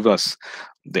will give us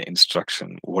the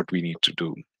instruction, what we need to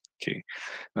do. Okay.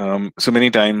 So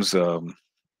many times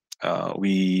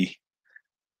we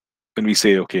when we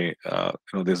say, okay,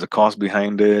 there's a cause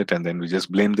behind it, and then we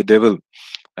just blame the devil.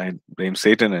 I blame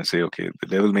Satan and say, okay, the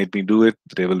devil made me do it.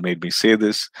 The devil made me say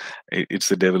this. It's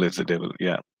the devil. It's the devil.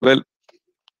 Yeah. Well,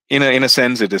 in a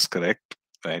sense, it is correct,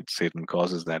 right? Satan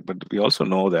causes that, but we also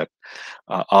know that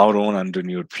our own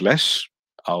unrenewed flesh,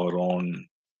 our own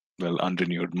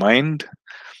unrenewed mind,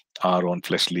 our own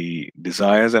fleshly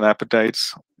desires and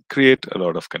appetites create a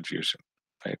lot of confusion,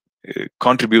 right? It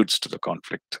contributes to the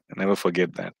conflict. Never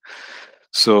forget that.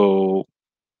 So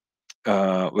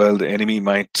Well, the enemy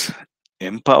might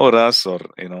empower us, or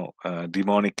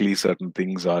demonically certain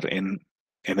things are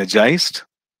energized,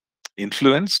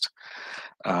 influenced.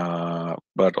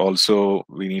 But also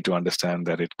we need to understand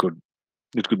that it could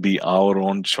be our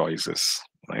own choices,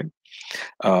 right?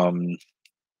 Um,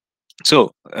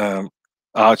 so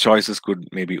our choices could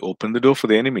maybe open the door for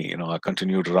the enemy. Our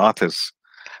continued wrath has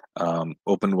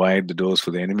opened wide the doors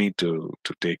for the enemy to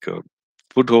take a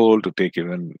foothold, to take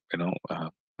even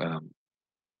um,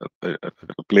 a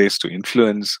place to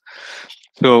influence.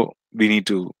 So we need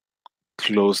to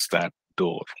close that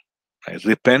door, right?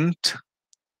 Repent,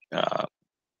 uh,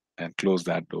 and close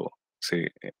that door. Say,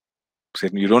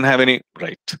 Satan, you don't have any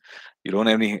right. You don't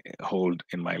have any hold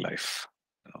in my life.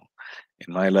 You know,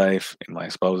 in my life, in my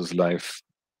spouse's life,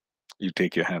 you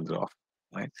take your hands off.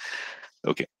 Right?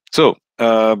 Okay. So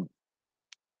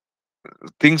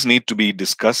things need to be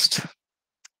discussed.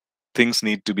 Things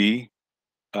need to be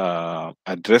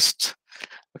addressed.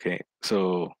 Okay.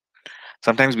 So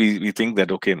sometimes we think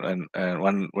that, okay,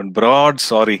 one broad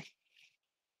sorry,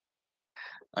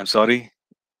 I'm sorry,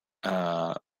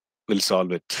 will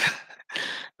solve it.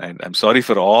 And I'm sorry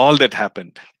for all that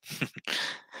happened.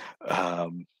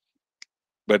 um,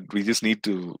 but we just need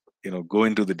to go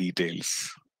into the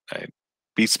details, right?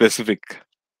 Be specific.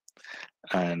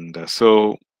 And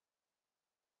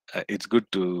it's good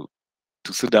to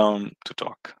sit down to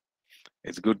talk.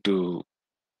 It's good to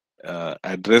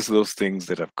address those things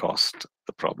that have caused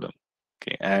the problem.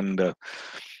 Okay. And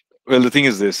well, the thing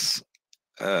is this: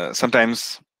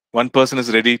 sometimes one person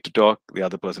is ready to talk, the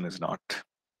other person is not.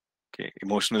 Okay,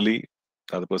 emotionally,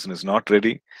 the other person is not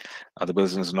ready, other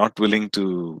person is not willing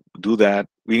to do that.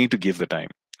 We need to give the time.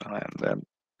 And then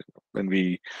when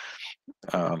we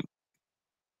um,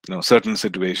 certain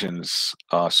situations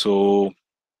are so,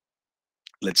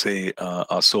 let's say,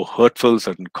 are so hurtful,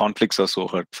 certain conflicts are so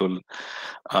hurtful,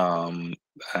 um,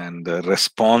 and the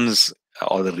response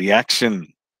or the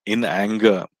reaction in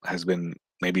anger has been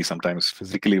maybe sometimes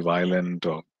physically violent,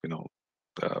 or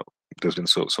uh, there's been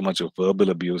so much of verbal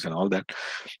abuse and all that.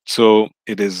 So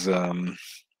it's going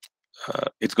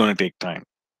to take time,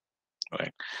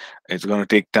 right? It's going to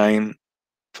take time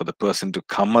for the person to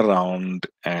come around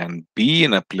and be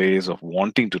in a place of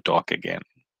wanting to talk again,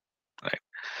 right?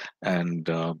 And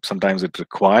sometimes it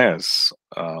requires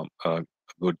a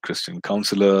good Christian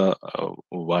counselor, a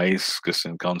wise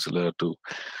Christian counselor, to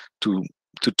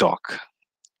to talk,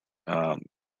 um,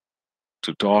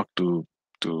 to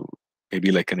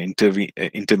maybe like an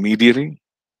intermediary,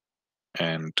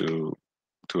 and to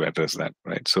address that,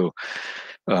 right? So,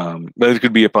 but it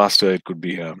could be a pastor, it could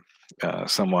be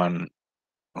someone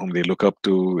whom they look up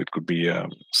to, it could be a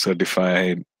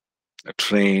certified,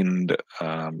 trained,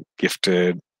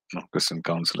 gifted Christian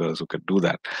counselors who could do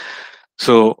that.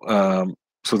 So,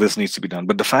 so this needs to be done.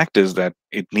 But the fact is that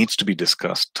it needs to be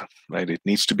discussed, right? It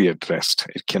needs to be addressed.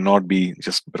 It cannot be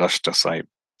just brushed aside.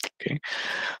 Okay,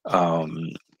 um,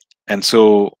 and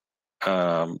so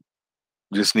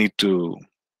just need to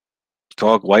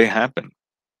talk why it happened,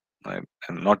 right?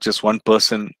 And not just one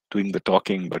person doing the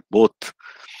talking, but both.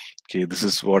 Okay, this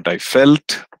is what I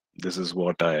felt. This is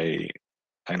what I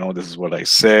know. This is what I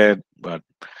said, but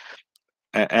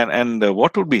and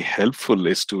what would be helpful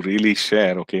is to really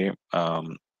share, okay,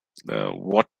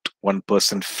 what one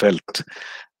person felt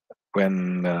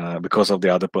when because of the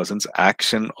other person's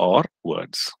action or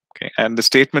words. Okay, and the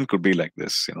statement could be like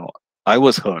this: I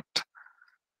was hurt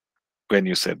when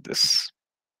you said this.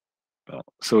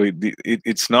 So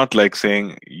it's not like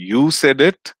saying you said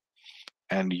it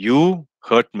and you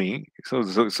hurt me. So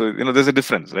there's a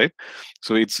difference, right?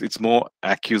 So it's more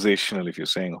accusational if you're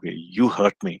saying, okay, you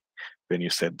hurt me when you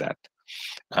said that,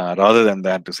 rather than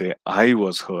that to say I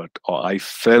was hurt, or I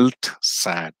felt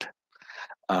sad,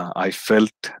 I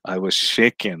felt, I was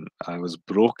shaken, I was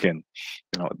broken.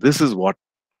 This is what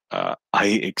I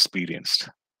experienced.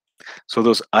 So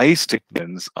those I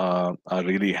statements are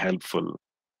really helpful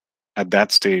at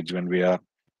that stage when we are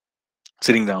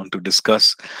sitting down to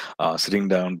discuss, sitting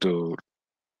down to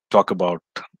talk about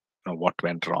what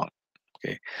went wrong.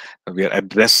 Okay, we are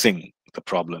addressing the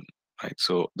problem, right?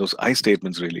 So those I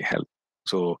statements really help.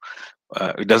 So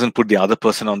it doesn't put the other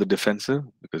person on the defensive,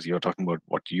 because you're talking about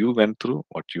what you went through,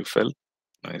 what you felt.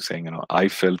 You're saying, I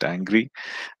felt angry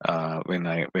when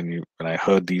I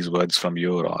heard these words from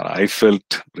you, or I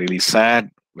felt really sad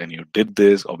when you did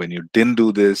this, or when you didn't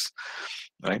do this,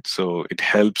 right? So it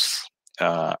helps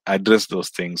address those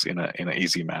things in a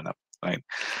easy manner, right?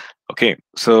 Okay,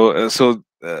 so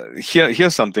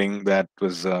here's something that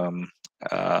was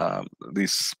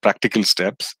these practical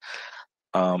steps.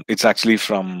 It's actually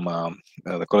from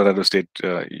the Colorado State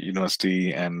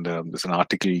University, and there's an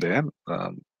article there.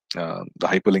 The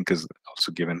hyperlink is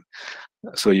also given,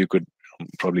 so you could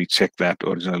probably check that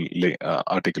original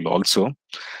article also.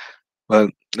 Well,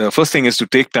 the first thing is to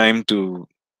take time to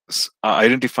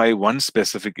identify one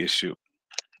specific issue,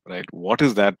 right? What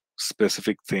is that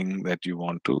specific thing that you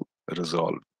want to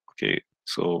resolve? Okay,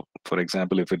 so for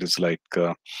example, if it is like,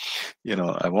 I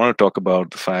want to talk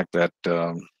about the fact that,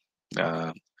 uh,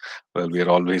 well, we are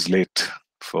always late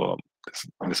for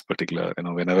this particular,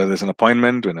 whenever there's an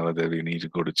appointment, whenever we need to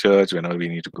go to church, whenever we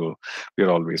need to go, we're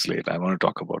always late. I want to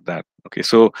talk about that. Okay,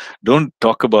 so don't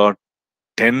talk about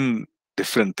 10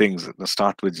 different things.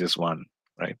 Start with just one,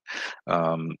 right?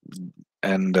 um,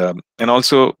 and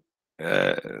also,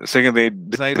 secondly,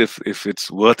 decide if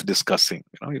it's worth discussing.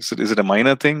 Is it a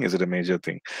minor thing, is it a major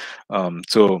thing?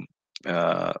 So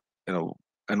uh, you know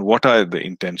and what are the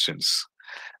intentions?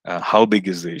 How big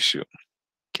is the issue?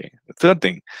 Okay, the third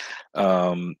thing,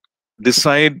 um,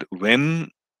 decide when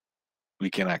we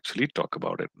can actually talk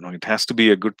about it. It has to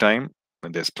be a good time,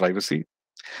 when there's privacy,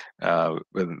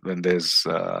 when there is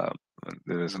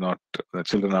not, the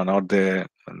children are not there,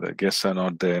 and the guests are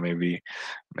not there, maybe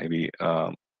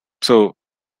so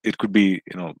it could be,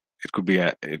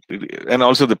 and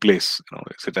also the place,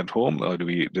 is it at home, or do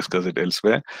we discuss it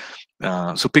elsewhere?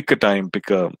 So pick a time, pick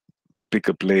a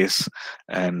place,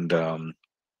 and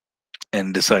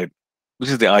decide which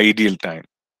is the ideal time,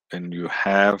 when you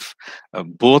have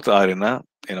both are in a,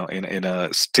 in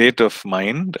a state of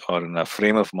mind, or in a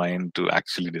frame of mind to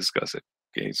actually discuss it.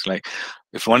 Okay, it's like,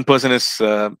 if one person is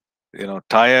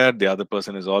tired, the other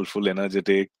person is all full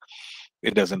energetic,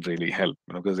 it doesn't really help,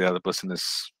 because the other person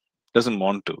doesn't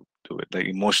want to do it, like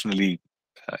emotionally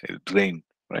drained,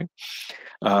 right?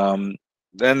 um,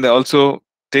 then they also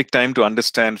take time to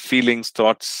understand feelings,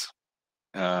 thoughts,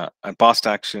 and past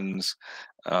actions.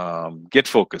 Get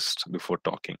focused before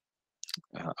talking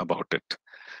about it.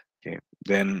 Okay,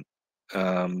 then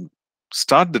um,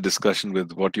 start the discussion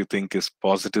with what you think is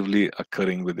positively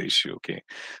occurring with the issue. Okay,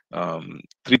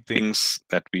 three things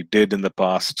that we did in the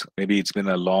past. Maybe it's been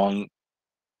a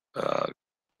uh,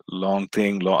 long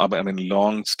thing,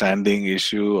 long standing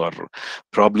issue or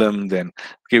problem. Then,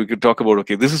 okay, we could talk about,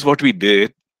 okay, this is what we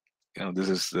did.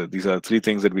 These are three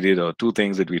things that we did, or two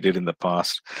things that we did in the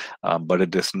past, but it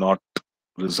does not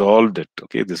resolved it.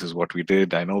 Okay, this is what we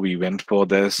did. I know we went for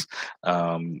this,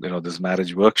 this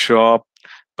marriage workshop,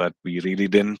 but we really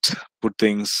didn't put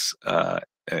things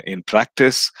in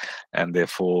practice, and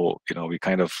therefore, we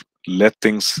kind of let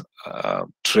things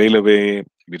trail away.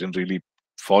 We didn't really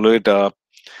follow it up,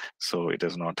 so it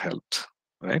has not helped.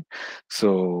 Right.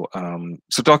 So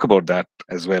talk about that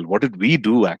as well. What did we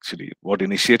do actually? What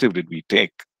initiative did we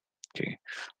take? Okay.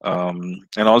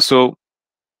 And also,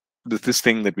 this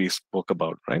thing that we spoke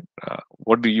about, right?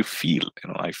 What do you feel?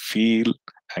 I feel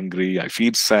angry, I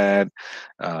feel sad,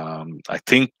 I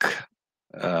think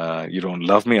you don't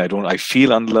love me, I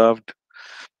feel unloved,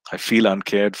 I feel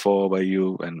uncared for by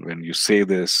you, and when you say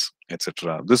this,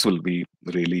 etc., this will be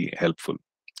really helpful.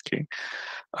 Okay.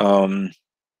 um,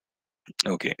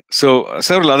 okay, so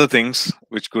several other things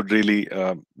which could really,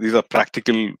 these are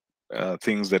practical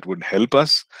things that would help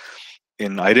us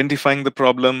in identifying the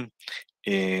problem,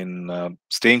 in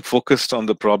staying focused on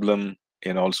the problem,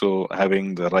 in also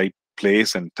having the right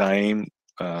place and time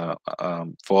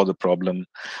for the problem,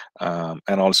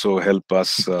 and also help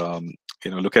us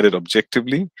look at it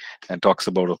objectively, and talk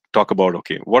about,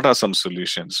 okay, what are some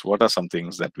solutions, what are some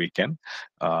things that we can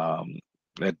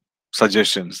that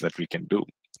suggestions that we can do,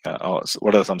 or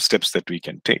what are some steps that we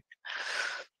can take.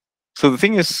 So the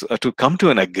thing is, to come to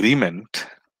an agreement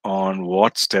on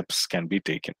what steps can be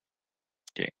taken.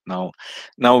 Okay, now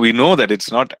we know that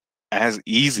it's not as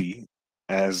easy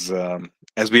as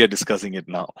we are discussing it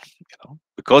now,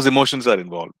 because emotions are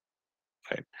involved,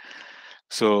 right?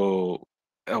 So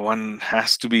one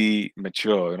has to be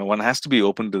mature, one has to be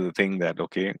open to the thing that,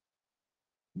 okay,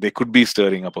 they could be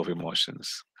stirring up of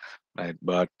emotions, right?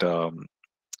 But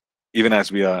even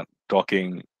as we are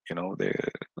talking,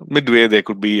 midway there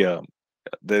could be a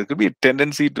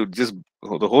tendency to just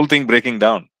the whole thing breaking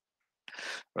down,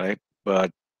 right?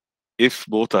 But if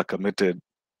both are committed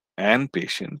and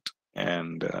patient,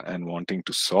 and wanting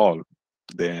to solve,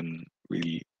 then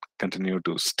we'll continue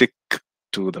to stick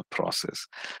to the process,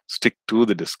 stick to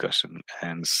the discussion,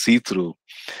 and see through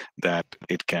that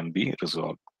it can be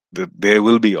resolved. There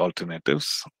will be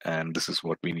alternatives, and this is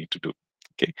what we need to do.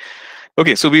 Okay.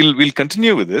 Okay, so we'll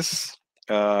continue with this.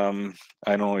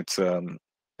 I know it's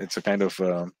a kind of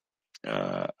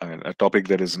a topic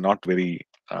that is not very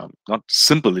not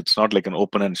simple. It's not like an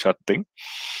open and shut thing.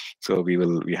 So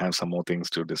we have some more things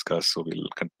to discuss. So we'll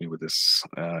continue with this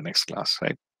next class,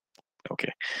 right?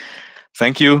 Okay.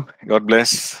 Thank you. God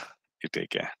bless. You take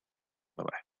care. Bye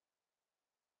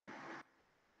bye.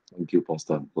 Thank you,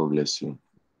 Pastor. God bless you.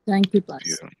 Thank you, See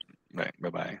you. Pastor. Bye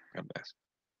bye.